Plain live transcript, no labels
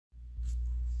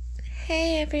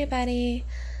Hey everybody,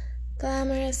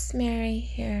 Glamorous Mary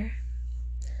here.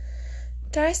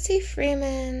 Darcy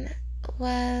Freeman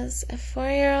was a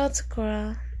 4-year-old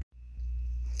girl.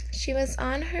 She was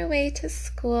on her way to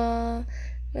school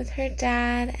with her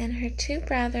dad and her 2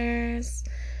 brothers,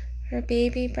 her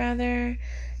baby brother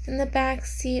in the back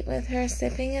seat with her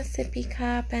sipping a sippy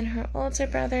cup, and her older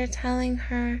brother telling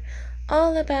her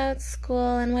all about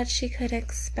school and what she could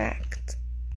expect.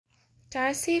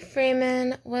 Darcy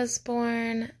Freeman was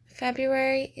born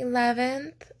February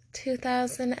 11th,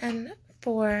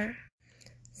 2004.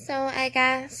 So I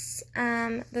guess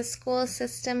the school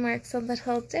system works a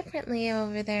little differently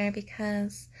over there,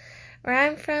 because where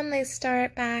I'm from, they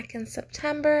start back in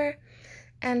September,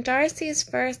 and Darcy's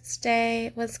first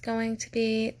day was going to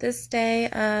be this day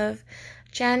of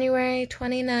January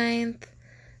 29th,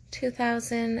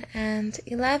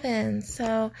 2011.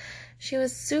 So she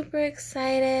was super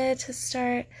excited to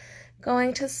start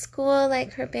going to school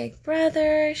like her big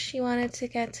brother. She wanted to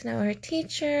get to know her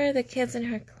teacher, the kids in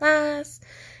her class.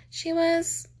 She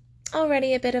was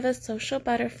already a bit of a social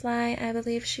butterfly. I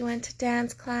believe she went to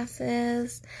dance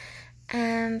classes,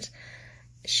 and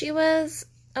she was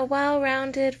a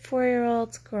well-rounded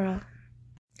 4-year-old girl.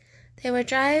 They were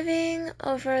driving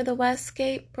over the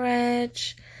Westgate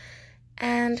Bridge,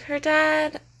 and her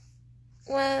dad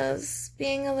was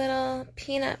being a little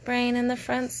peanut brain in the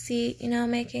front seat,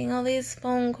 making all these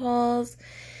phone calls.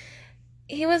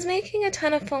 He was making a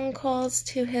ton of phone calls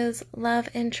to his love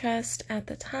interest at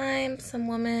the time, some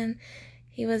woman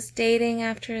he was dating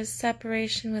after his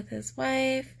separation with his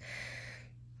wife.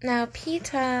 Now,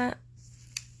 Peta,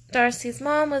 Darcy's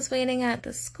mom, was waiting at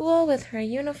the school with her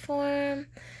uniform,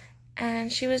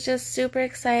 and she was just super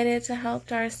excited to help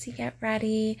Darcy get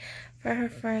ready for her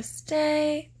first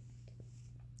day.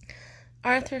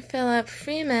 Arthur Philip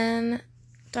Freeman,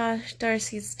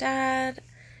 Darcy's dad,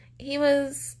 he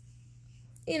was,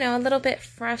 a little bit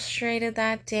frustrated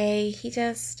that day.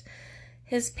 His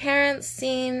parents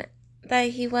seen that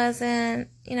he wasn't,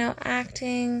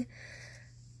 acting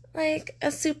like a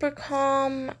super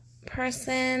calm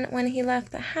person when he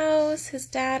left the house. His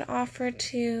dad offered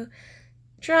to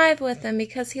drive with him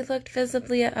because he looked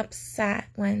visibly upset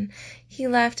when he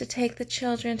left to take the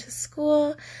children to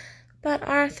school. But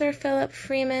Arthur Philip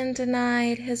Freeman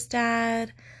denied his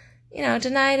dad's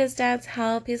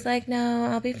help. He's like, no,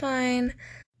 I'll be fine.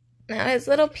 Now, his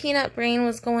little peanut brain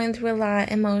was going through a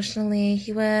lot emotionally.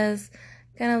 He was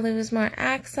going to lose more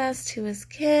access to his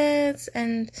kids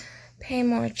and pay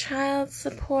more child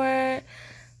support.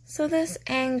 So this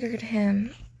angered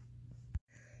him.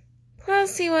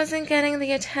 Plus, he wasn't getting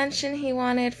the attention he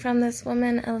wanted from this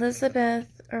woman,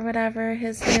 Elizabeth, or whatever,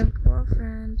 his new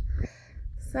girlfriend.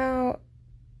 So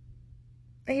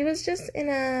he was just in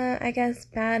a,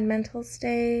 bad mental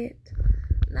state.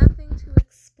 Nothing to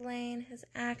explain his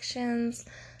actions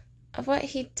of what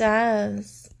he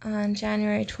does on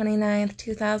January 29th,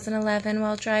 2011,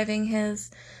 while driving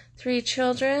his 3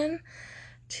 children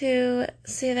to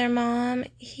see their mom.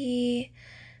 He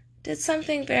did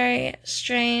something very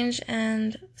strange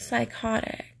and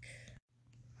psychotic.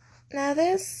 Now,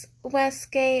 this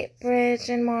Westgate Bridge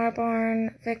in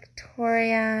Marborn,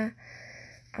 Victoria,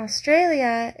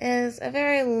 Australia, is a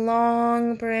very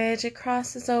long bridge. It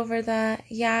crosses over the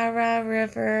Yarra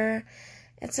River.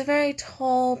 It's a very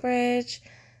tall bridge.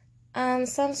 Some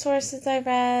sources I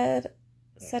read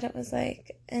said it was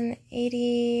like an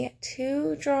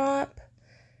 82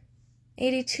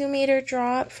 meter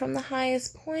drop from the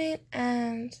highest point,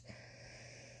 and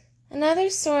another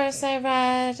source I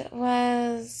read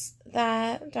was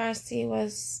that Darcy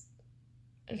was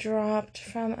dropped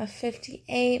from a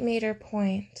 58 meter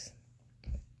point.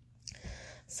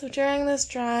 So during this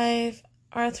drive,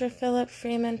 Arthur Philip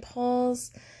Freeman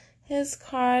pulls his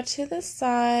car to the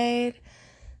side.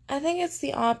 I think it's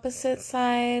the opposite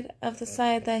side of the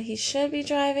side that he should be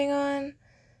driving on,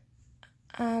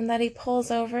 that he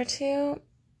pulls over to.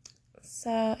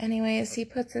 So anyways, he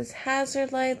puts his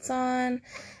hazard lights on,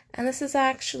 and this is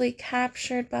actually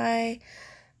captured by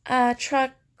a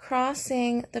truck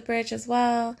crossing the bridge as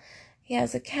well. He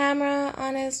has a camera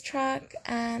on his truck,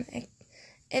 and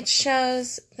it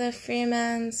shows the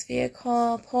Freeman's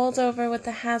vehicle pulled over with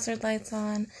the hazard lights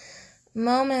on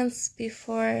moments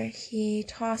before he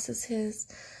tosses his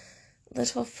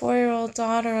little 4-year-old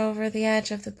daughter over the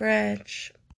edge of the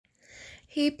bridge.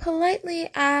 He politely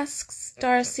asks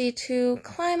Darcy to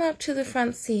climb up to the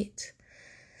front seat,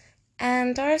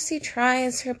 and Darcy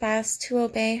tries her best to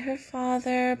obey her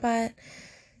father, but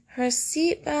her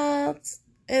seatbelt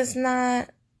is not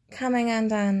coming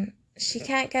undone. She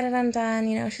can't get it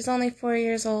undone. She's only 4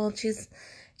 years old.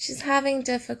 She's having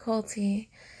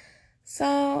difficulty.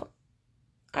 So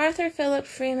Arthur Philip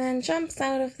Freeman jumps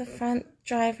out of the front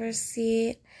driver's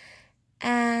seat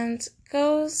and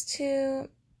goes to,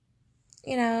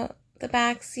 the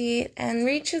back seat and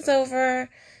reaches over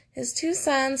his two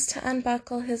sons to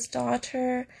unbuckle his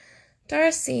daughter,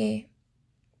 Darcy.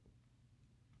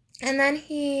 And then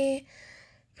he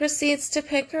proceeds to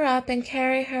pick her up and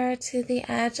carry her to the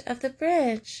edge of the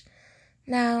bridge.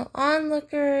 Now,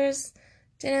 onlookers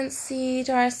didn't see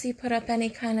Darcy put up any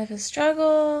kind of a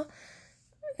struggle.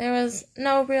 There was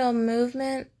no real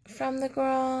movement from the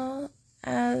girl.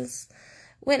 As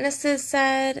witnesses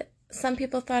said, some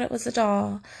people thought it was a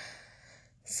doll.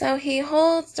 So he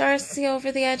holds Darcy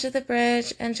over the edge of the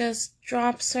bridge and just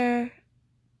drops her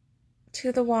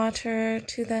to the water,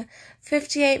 to the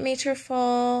 58-meter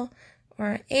fall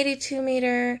or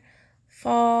 82-meter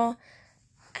fall,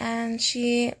 and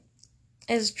she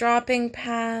is dropping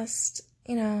past,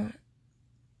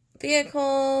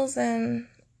 vehicles, and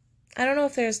I don't know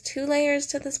if there's 2 layers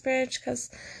to this bridge,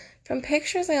 because from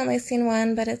pictures I only seen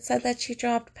one, but it said that she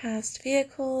dropped past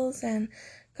vehicles and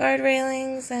guard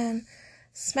railings and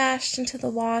smashed into the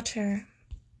water.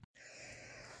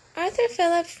 Arthur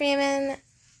Philip Freeman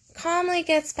calmly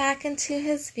gets back into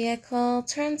his vehicle,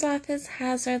 turns off his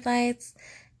hazard lights,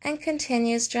 and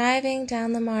continues driving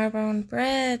down the Marylebone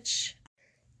Bridge.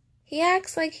 He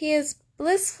acts like he is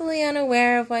blissfully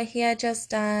unaware of what he had just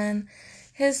done.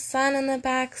 His son in the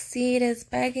back seat is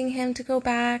begging him to go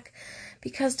back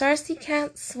because Darcy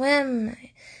can't swim,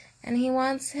 and he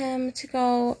wants him to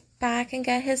go back and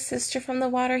get his sister from the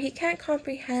water. He can't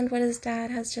comprehend what his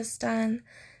dad has just done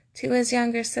to his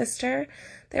younger sister.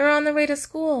 They were on their way to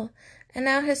school, and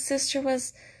now his sister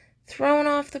was thrown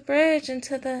off the bridge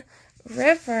into the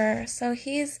river. So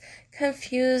he's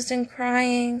confused and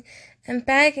crying and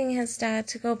begging his dad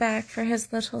to go back for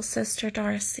his little sister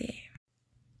Darcy.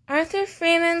 Arthur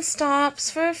Freeman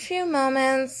stops for a few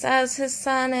moments as his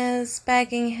son is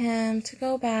begging him to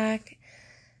go back,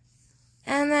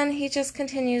 and then he just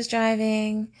continues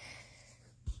driving.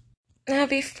 Now,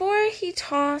 before he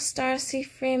tossed Darcy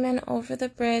Freeman over the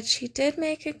bridge, he did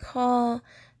make a call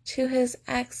to his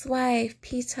ex-wife,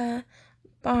 Peta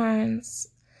Barnes,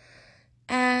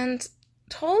 and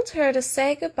told her to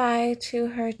say goodbye to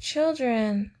her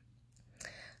children.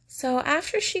 So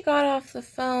after she got off the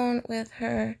phone with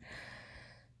her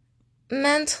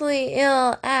mentally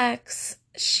ill ex,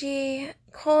 she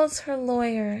calls her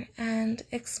lawyer and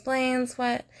explains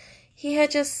what he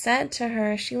had just said to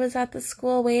her. She was at the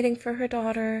school waiting for her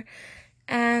daughter,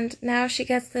 and now she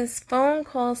gets this phone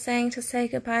call saying to say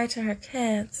goodbye to her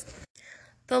kids.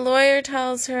 The lawyer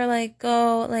tells her,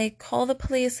 call the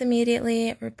police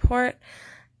immediately, report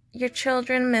your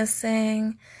children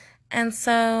missing, and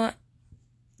so,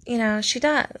 she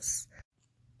does.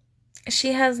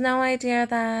 She has no idea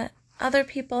that other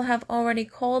people have already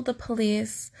called the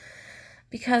police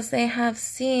because they have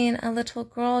seen a little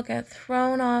girl get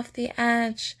thrown off the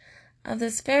edge of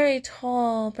this very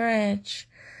tall bridge.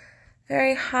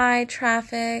 Very high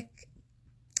traffic.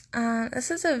 This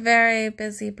is a very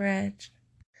busy bridge.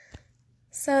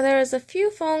 So there was a few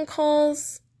phone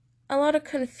calls, a lot of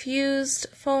confused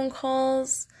phone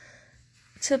calls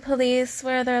to police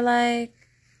where they're like,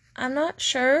 I'm not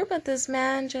sure, but this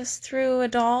man just threw a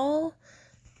doll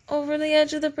over the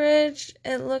edge of the bridge.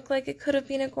 It looked like it could have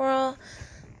been a girl.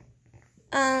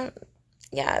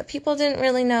 People didn't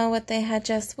really know what they had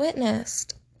just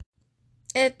witnessed.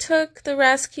 It took the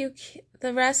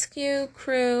rescue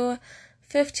crew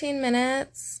 15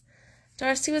 minutes.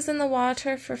 Darcy was in the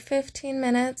water for 15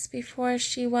 minutes before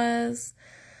she was,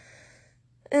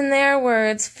 in their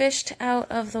words, fished out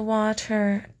of the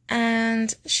water,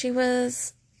 and she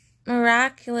was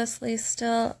miraculously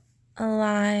still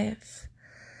alive.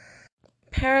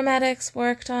 Paramedics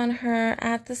worked on her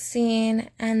at the scene,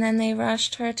 and then they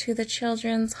rushed her to the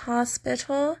children's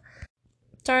hospital.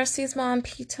 Darcy's mom,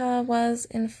 Peta, was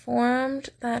informed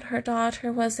that her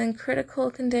daughter was in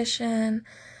critical condition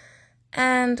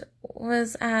and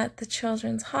was at the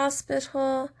children's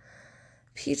hospital.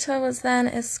 Peta was then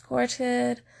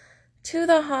escorted to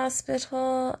the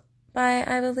hospital by,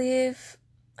 I believe,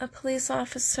 a police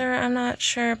officer. I'm not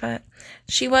sure, but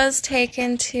she was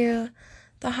taken to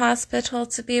the hospital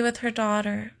to be with her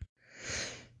daughter.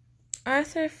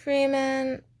 Arthur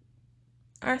Philip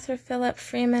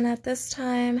Freeman at this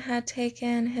time had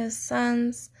taken his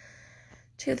sons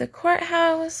to the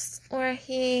courthouse where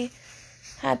he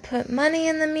had put money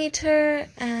in the meter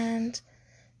and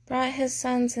brought his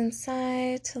sons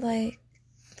inside to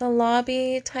the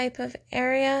lobby type of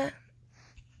area.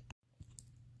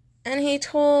 And he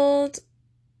told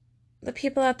the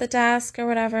people at the desk or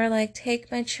whatever,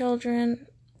 take my children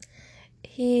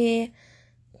He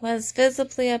was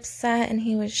visibly upset and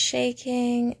he was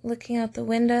shaking, looking out the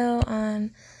window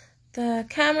on the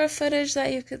camera footage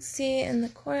that you could see in the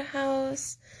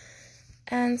courthouse.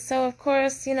 And so, of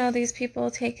course, these people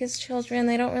take his children.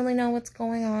 They don't really know what's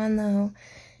going on, though.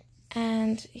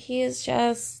 And he is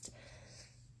just...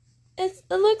 It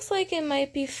looks like it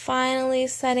might be finally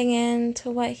setting in to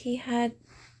what he had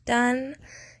done,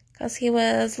 because he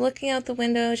was looking out the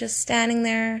window, just standing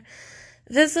there,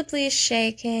 visibly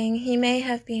shaking. He may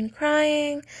have been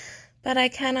crying, but I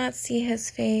cannot see his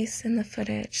face in the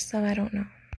footage, so I don't know.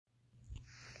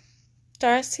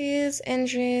 Darcy's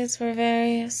injuries were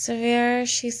very severe.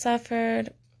 She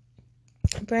suffered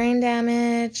brain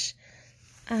damage,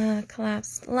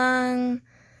 collapsed lung.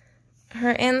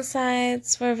 Her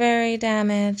insides were very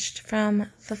damaged from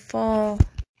the fall.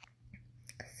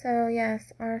 So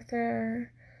yes,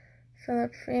 Arthur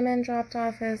Philip Freeman dropped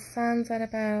off his sons at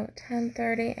about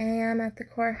 10:30 a.m. at the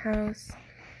courthouse.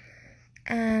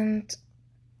 And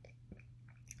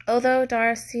although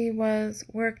Darcy was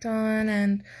worked on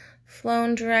and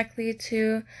flown directly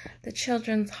to the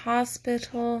children's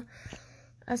hospital,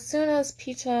 as soon as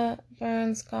Peta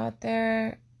Burns got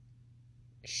there,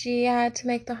 she had to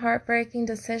make the heartbreaking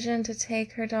decision to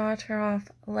take her daughter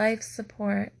off life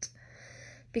support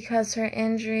because her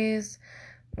injuries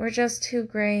were just too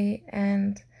great,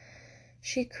 and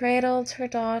she cradled her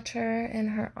daughter in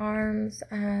her arms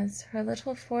as her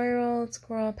little 4-year-old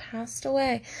girl passed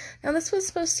away. Now, this was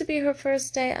supposed to be her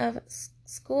first day of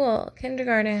school,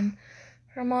 kindergarten.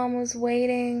 Her mom was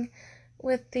waiting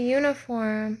with the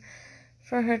uniform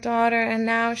for her daughter, and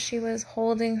now she was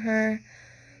holding her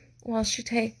while she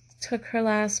took her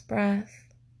last breath.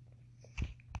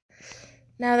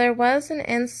 Now, there was an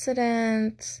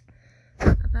incident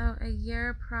about a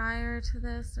year prior to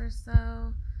this or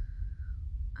so.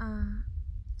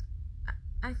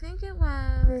 I think it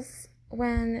was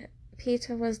when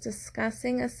Peta was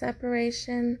discussing a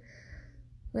separation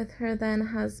with her then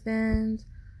husband,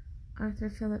 Arthur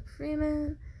Philip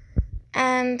Freeman,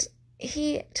 and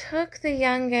he took the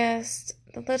youngest,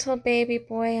 the little baby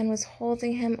boy, and was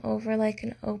holding him over like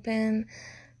an open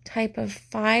type of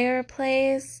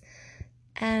fireplace.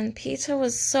 And Peta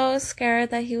was so scared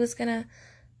that he was gonna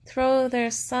throw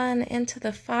their son into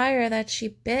the fire that she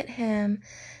bit him.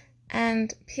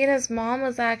 And Peta's mom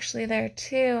was actually there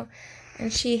too,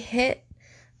 and she hit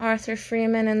Arthur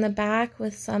Freeman in the back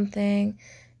with something.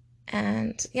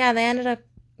 And yeah, they ended up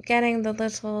getting the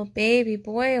little baby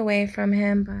boy away from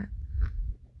him, but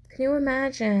can you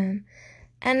imagine?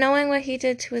 And knowing what he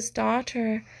did to his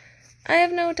daughter, I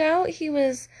have no doubt he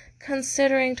was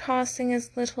considering tossing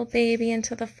his little baby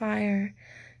into the fire.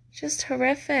 Just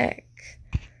horrific.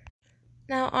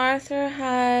 Now, Arthur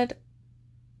had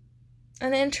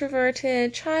an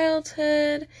introverted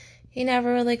childhood. He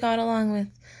never really got along with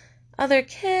other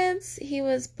kids. He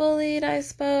was bullied, I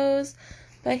suppose,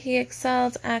 but he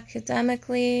excelled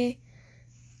academically.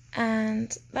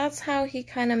 And that's how he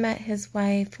kind of met his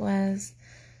wife, was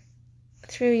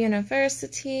through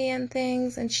university and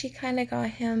things. And she kind of got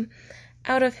him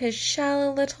out of his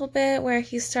shell a little bit, where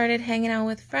he started hanging out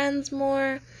with friends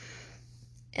more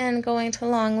and going to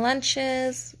long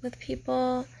lunches with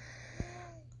people.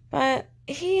 But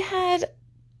he had,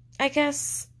 I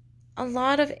guess, a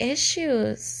lot of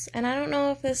issues. And I don't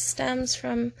know if this stems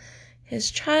from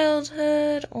his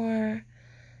childhood or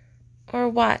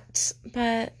what,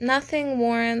 but nothing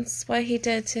warrants what he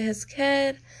did to his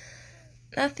kid.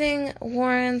 Nothing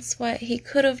warrants what he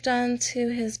could have done to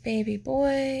his baby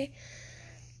boy.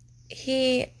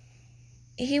 He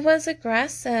was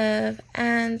aggressive,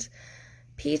 and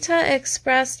Peta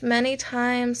expressed many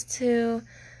times to,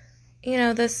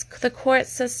 the court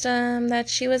system, that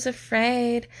she was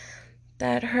afraid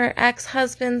that her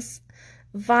ex-husband's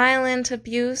violent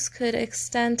abuse could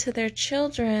extend to their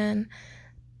children.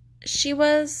 She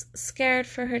was scared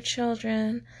for her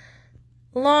children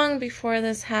long before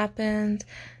this happened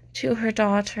to her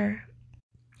daughter.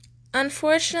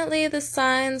 Unfortunately, the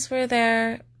signs were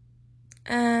there,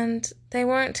 and they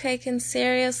weren't taken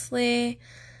seriously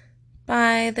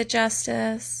by the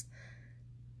justice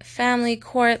family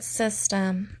court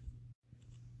system.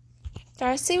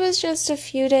 Darcy was just a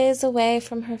few days away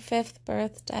from her 5th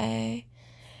birthday.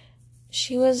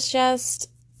 She was just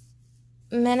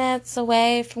minutes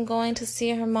away from going to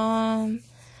see her mom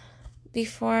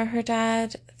before her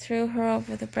dad threw her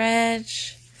over the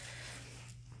bridge.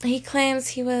 He claims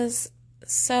he was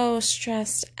so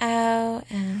stressed out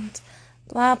and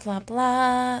blah, blah,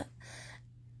 blah.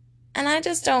 And I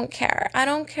just don't care. I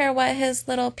don't care what his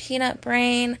little peanut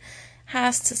brain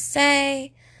has to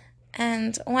say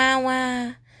and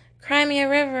wah, Crimea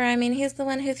River. I mean, he's the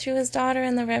one who threw his daughter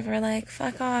in the river. Like,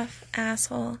 fuck off,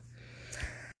 asshole.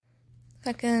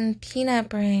 Fucking peanut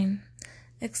brain.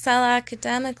 Excel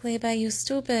academically, but you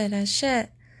stupid as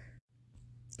shit.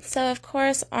 So, of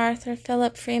course, Arthur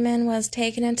Philip Freeman was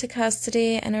taken into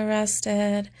custody and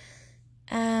arrested.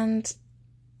 And,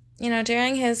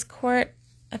 during his court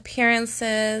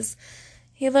appearances,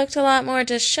 he looked a lot more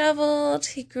disheveled.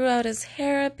 He grew out his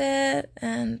hair a bit,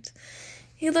 and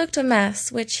he looked a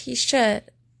mess, which he should.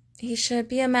 He should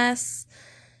be a mess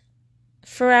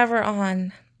forever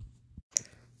on.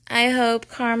 I hope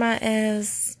karma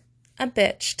is a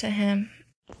bitch to him.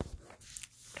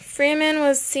 Freeman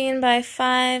was seen by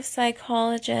 5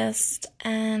 psychologists,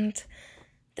 and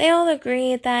they all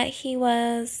agreed that he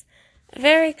was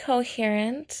very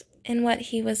coherent in what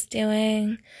he was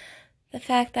doing. The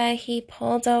fact that he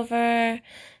pulled over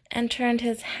and turned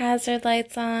his hazard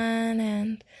lights on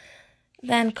and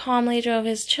then calmly drove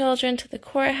his children to the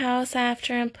courthouse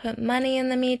after and put money in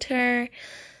the meter.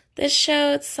 This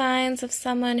showed signs of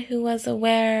someone who was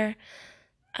aware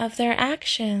of their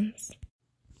actions.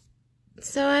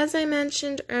 So as I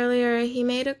mentioned earlier, he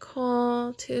made a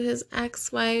call to his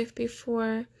ex-wife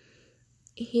before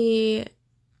he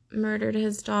murdered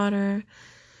his daughter.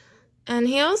 And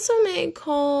he also made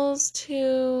calls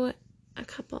to a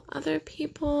couple other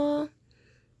people.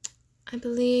 I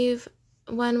believe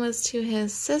one was to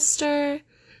his sister,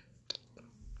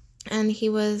 and he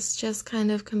was just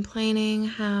kind of complaining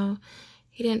how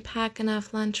he didn't pack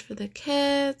enough lunch for the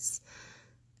kids,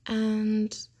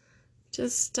 and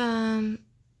just going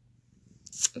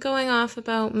off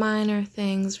about minor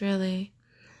things, really.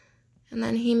 And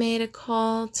then he made a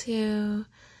call to,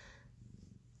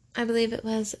 I believe it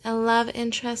was a love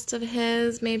interest of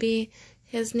his, maybe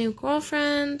his new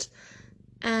girlfriend,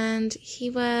 and he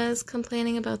was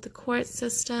complaining about the court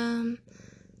system,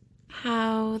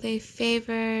 how they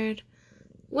favored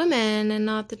women and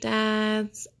not the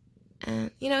dads.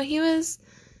 And, he was,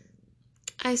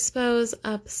 I suppose,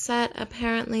 upset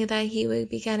apparently that he would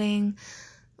be getting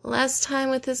less time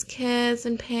with his kids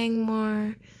and paying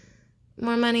more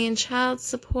money in child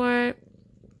support.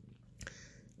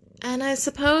 And I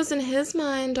suppose in his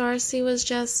mind, Darcy was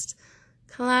just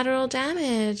collateral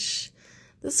damage.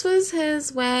 This was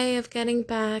his way of getting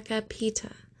back at Peta,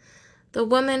 the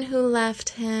woman who left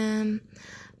him,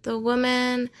 the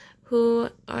woman who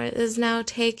is now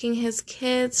taking his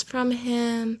kids from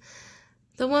him,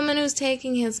 the woman who's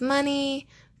taking his money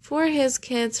for his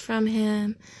kids from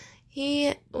him.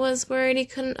 He was worried he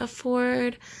couldn't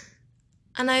afford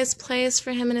a nice place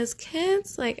for him and his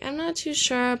kids. I'm not too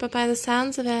sure, but by the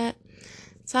sounds of it,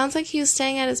 sounds like he was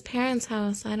staying at his parents'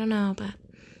 house. I don't know, but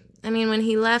when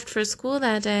he left for school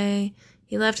that day,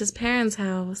 he left his parents'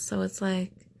 house, so it's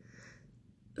like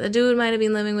the dude might have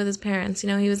been living with his parents.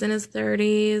 He was in his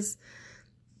 30s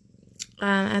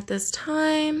at this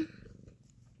time.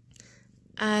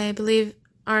 I believe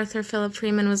Arthur Philip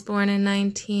Freeman was born in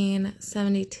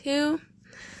 1972.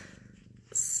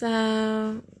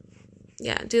 So,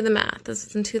 yeah, do the math. This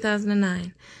was in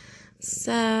 2009.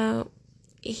 So,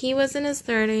 he was in his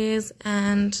 30s,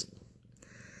 and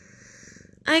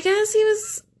I guess he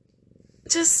was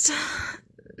just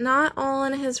not all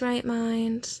in his right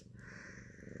mind.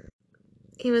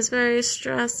 He was very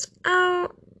stressed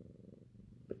out,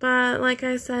 but like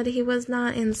I said, he was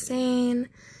not insane.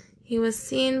 He was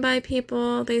seen by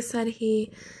people. They said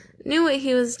he knew what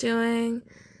he was doing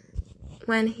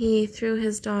when he threw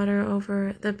his daughter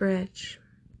over the bridge.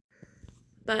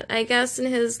 But I guess in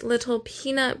his little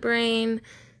peanut brain,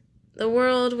 the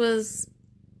world was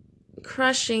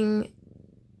crushing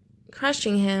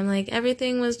him.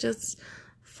 Everything was just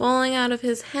falling out of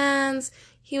his hands.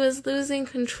 He was losing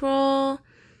control.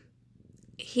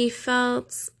 He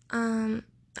felt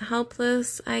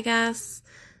helpless, I guess,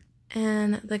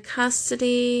 in the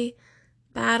custody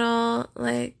battle.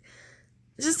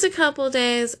 Just a couple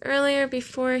days earlier,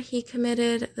 before he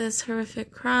committed this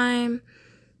horrific crime,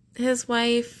 his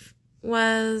wife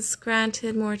was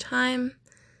granted more time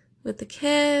with the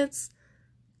kids,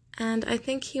 and I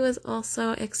think he was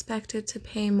also expected to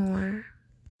pay more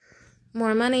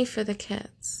money for the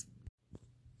kids.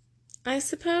 I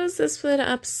suppose this would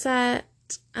upset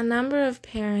a number of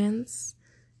parents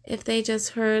if they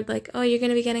just heard, oh, you're going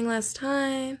to be getting less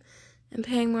time and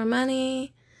paying more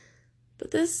money.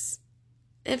 But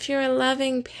if you're a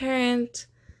loving parent,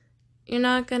 you're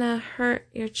not going to hurt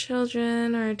your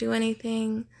children or do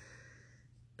anything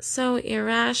so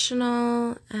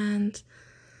irrational. And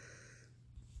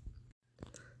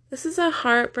this is a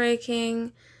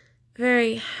heartbreaking,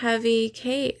 very heavy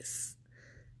case.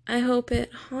 I hope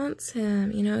it haunts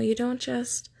him. You don't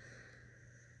just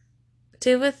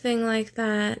do a thing like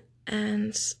that,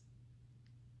 and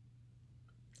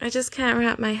I just can't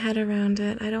wrap my head around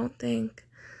it.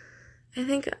 I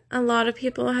think a lot of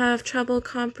people have trouble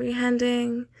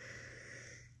comprehending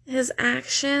his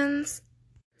actions.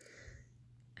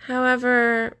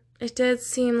 However, it did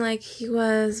seem like he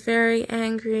was very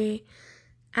angry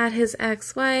at his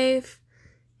ex-wife.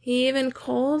 He even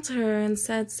called her and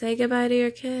said, "Say goodbye to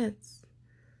your kids,"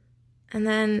 and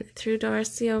then threw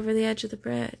Darcy over the edge of the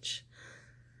bridge.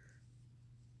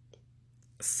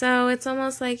 So it's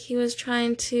almost like he was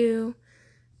trying to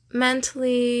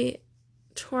mentally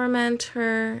torment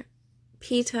her,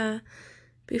 Peeta,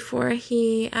 before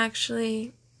he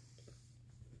actually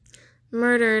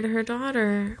murdered her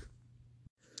daughter.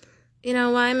 You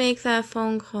know, why make that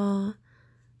phone call?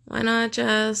 Why not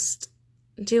just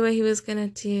do what he was gonna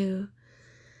do?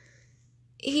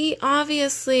 He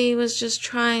obviously was just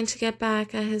trying to get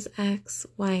back at his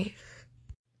ex-wife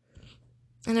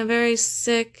in a very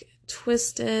sick,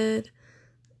 twisted,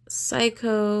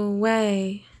 psycho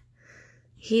way.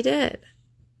 He did.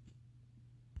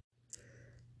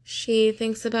 She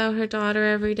thinks about her daughter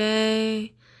every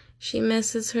day. She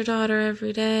misses her daughter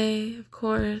every day, of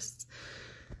course.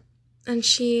 And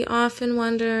she often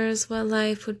wonders what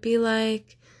life would be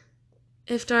like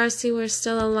if Darcy were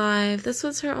still alive. This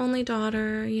was her only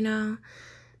daughter, you know.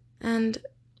 And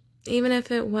even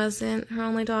if it wasn't her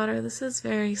only daughter, this is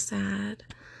very sad.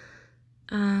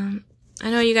 I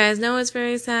know you guys know it's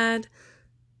very sad.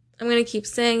 I'm going to keep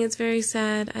saying it's very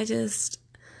sad.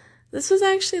 This was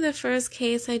actually the first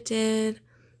case I did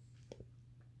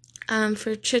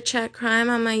for Chit Chat Crime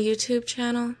on my YouTube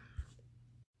channel.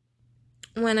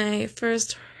 When I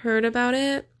first heard about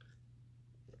it,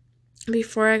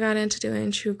 before I got into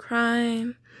doing true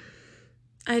crime,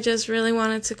 I just really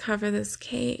wanted to cover this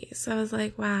case. I was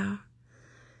like, wow,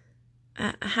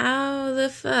 how the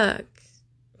fuck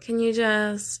can you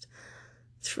just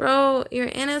throw your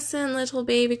innocent little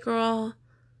baby girl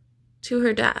to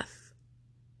her death?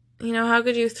 You know, how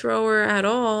could you throw her at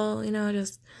all? You know,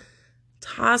 just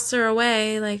toss her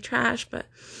away like trash. But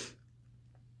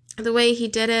the way he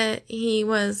did it, he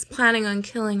was planning on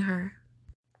killing her.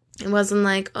 It wasn't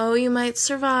like, oh, you might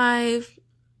survive.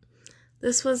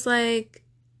 This was like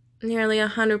nearly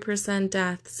 100%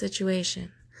 death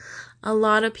situation. A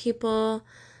lot of people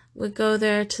would go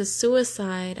there to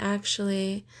suicide,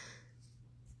 actually.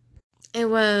 It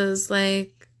was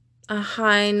like a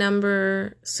high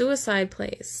number suicide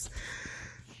place.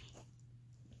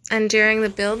 And during the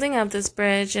building of this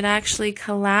bridge, it actually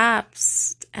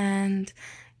collapsed and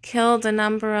killed a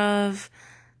number of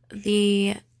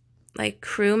the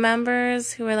crew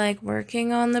members who were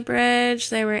working on the bridge.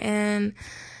 They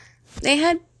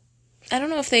had, I don't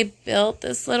know if they built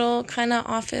this little kind of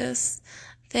office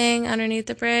thing underneath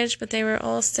the bridge, but they were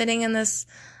all sitting in this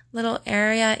little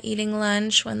area eating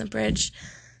lunch when the bridge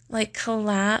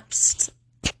collapsed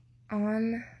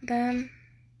on them.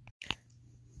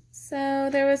 So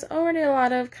there was already a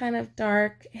lot of kind of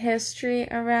dark history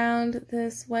around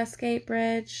this Westgate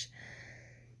Bridge.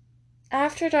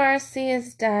 After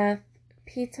Darcy's death,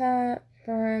 Peeta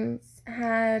Burns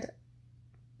had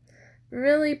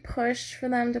really pushed for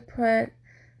them to put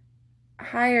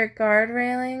higher guard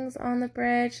railings on the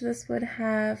bridge. This would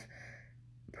have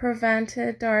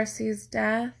prevented Darcy's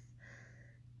death.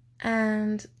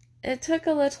 And it took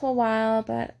a little while,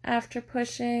 but after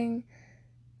pushing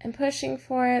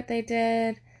for it, they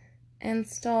did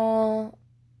install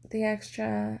the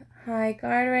extra high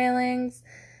guard railings.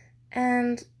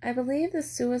 And I believe the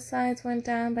suicides went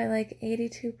down by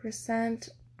 82%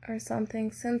 or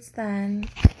something since then.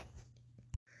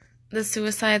 The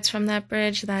suicides from that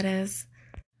bridge, that is.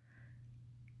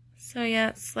 So yeah,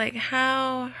 it's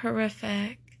how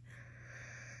horrific.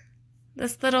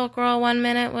 This little girl 1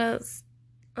 minute was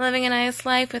living a nice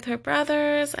life with her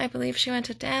brothers. I believe she went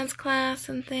to dance class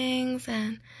and things,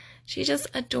 and she just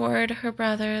adored her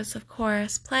brothers, of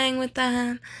course, playing with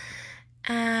them.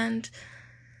 And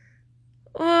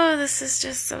oh, this is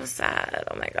just so sad.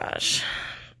 Oh my gosh.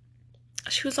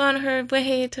 She was on her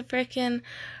way to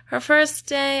her first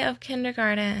day of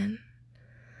kindergarten.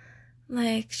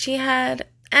 She had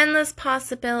endless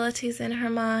possibilities in her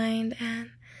mind,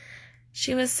 and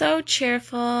she was so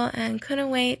cheerful and couldn't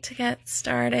wait to get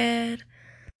started.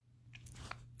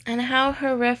 And how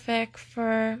horrific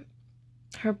for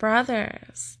her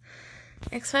brothers,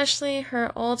 especially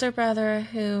her older brother,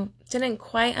 who didn't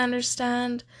quite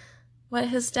understand what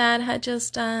his dad had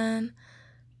just done,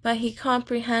 but he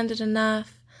comprehended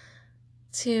enough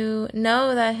to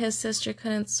know that his sister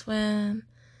couldn't swim,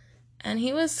 and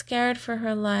he was scared for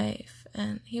her life,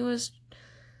 and he's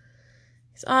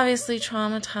He's obviously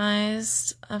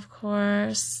traumatized, of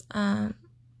course.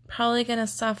 Probably going to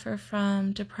suffer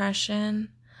from depression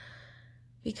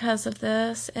because of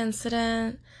this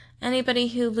incident. Anybody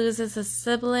who loses a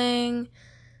sibling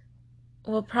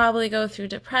will probably go through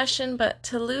depression, but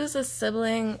to lose a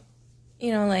sibling,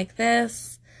 like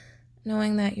this,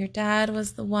 knowing that your dad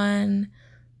was the one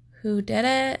who did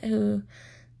it, who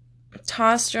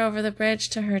tossed her over the bridge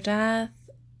to her death,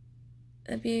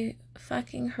 it'd be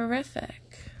fucking horrific.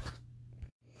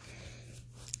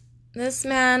 This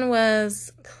man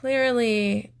was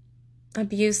clearly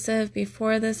abusive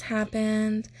before this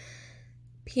happened.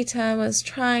 Peta was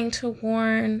trying to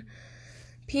warn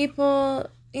people,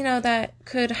 that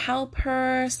could help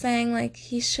her, saying,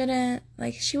 he shouldn't,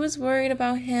 she was worried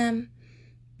about him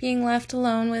being left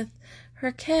alone with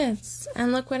her kids.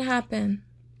 And look what happened.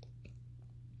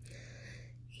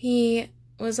 He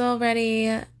was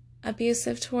already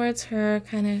abusive towards her,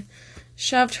 kind of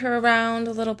shoved her around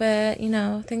a little bit,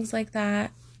 things like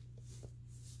that.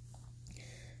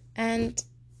 And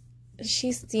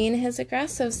she's seen his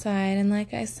aggressive side. And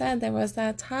like I said, there was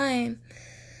that time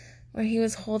where he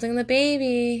was holding the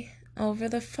baby over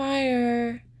the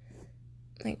fire.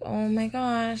 Oh my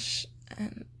gosh.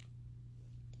 And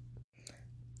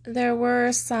there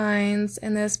were signs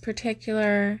in this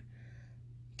particular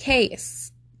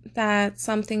case that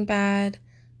something bad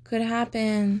could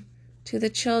happen to the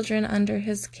children under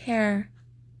his care.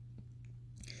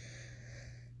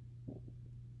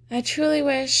 I truly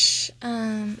wish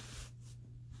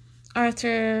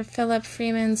Arthur Philip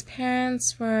Freeman's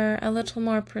parents were a little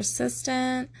more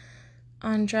persistent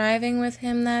on driving with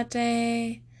him that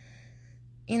day.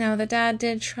 The dad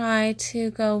did try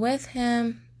to go with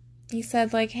him. He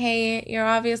said, hey, you're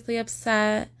obviously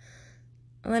upset.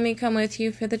 Let me come with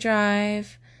you for the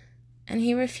drive. And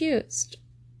he refused.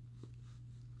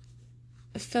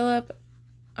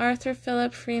 Arthur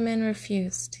Philip Freeman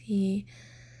refused. He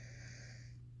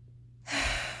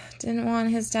didn't want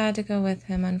his dad to go with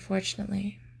him,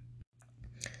 unfortunately.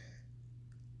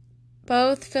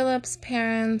 Both Philip's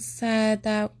parents said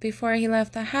that before he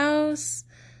left the house,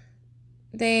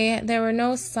 there were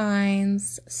no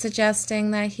signs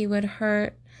suggesting that he would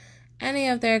hurt any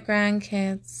of their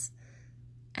grandkids.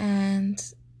 And,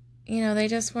 they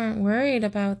just weren't worried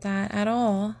about that at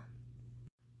all.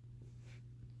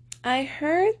 I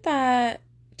heard that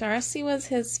Darcy was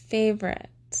his favorite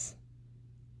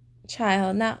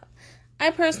child. Now, I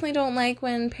personally don't like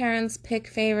when parents pick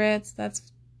favorites. That's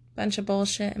a bunch of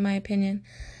bullshit, in my opinion.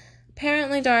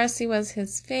 Apparently, Darcy was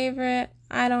his favorite.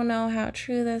 I don't know how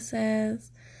true this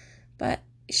is, but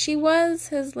she was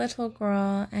his little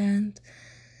girl, and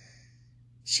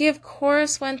she, of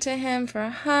course, went to him for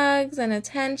hugs and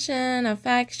attention,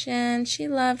 affection. She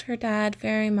loved her dad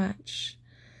very much,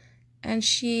 and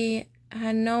she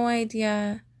had no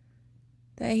idea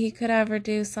that he could ever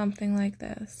do something like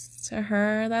this to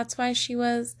her. That's why she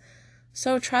was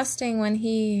so trusting when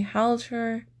he held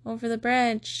her over the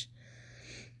bridge.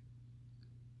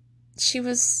 She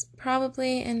was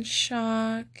probably in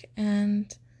shock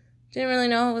and didn't really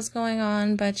know what was going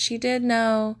on, but she did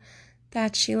know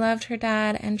that she loved her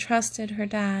dad and trusted her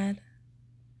dad.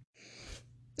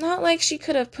 Not like she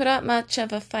could have put up much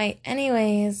of a fight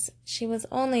anyways. She was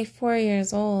only 4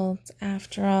 years old,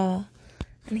 after all,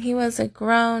 and he was a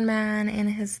grown man in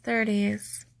his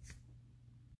 30s.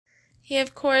 He,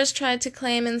 of course, tried to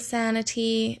claim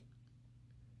insanity,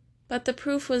 but the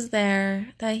proof was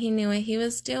there that he knew what he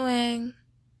was doing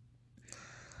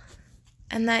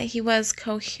and that he was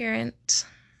coherent.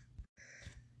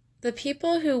 The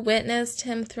people who witnessed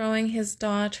him throwing his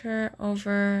daughter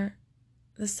over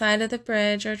the side of the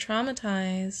bridge are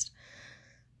traumatized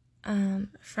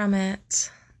from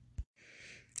it.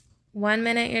 1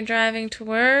 minute you're driving to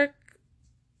work,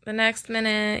 the next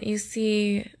minute you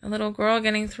see a little girl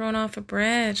getting thrown off a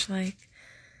bridge.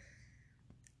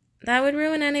 That would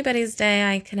ruin anybody's day,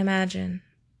 I can imagine.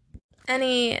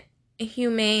 Any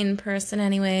humane person,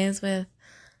 anyways, with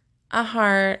a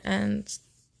heart and,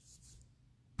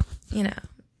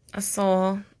 a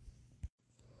soul.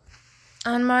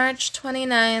 On March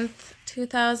 29th,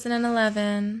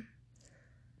 2011,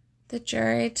 the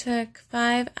jury took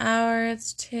 5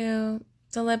 hours to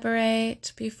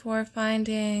deliberate before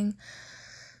finding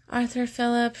Arthur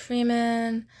Philip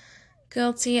Freeman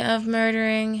guilty of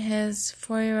murdering his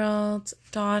 4-year-old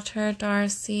daughter,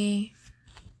 Darcy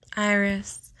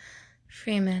Iris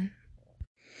Freeman.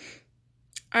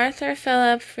 Arthur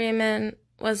Philip Freeman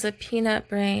was a peanut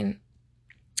brain,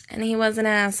 and he was an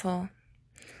asshole.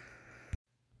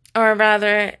 Or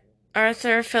rather,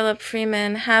 Arthur Philip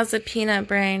Freeman has a peanut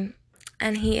brain,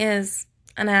 and he is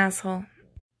an asshole.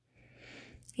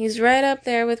 He's right up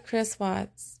there with Chris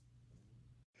Watts.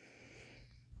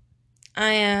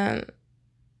 I am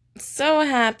so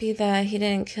happy that he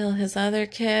didn't kill his other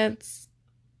kids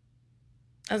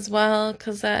as well,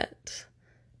 because that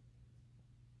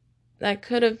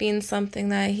could have been something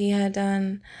that he had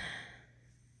done.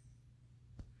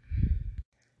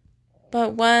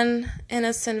 But one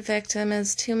innocent victim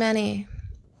is too many.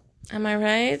 Am I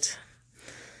right?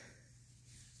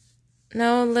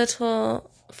 No little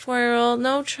 4-year-old,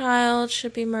 no child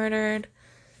should be murdered,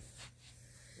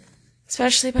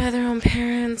 especially by their own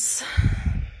parents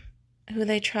who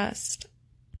they trust.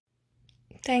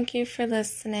 Thank you for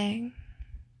listening.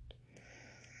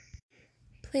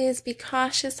 Please be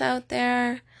cautious out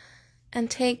there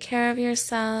and take care of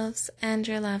yourselves and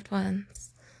your loved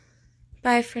ones.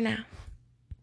 Bye for now.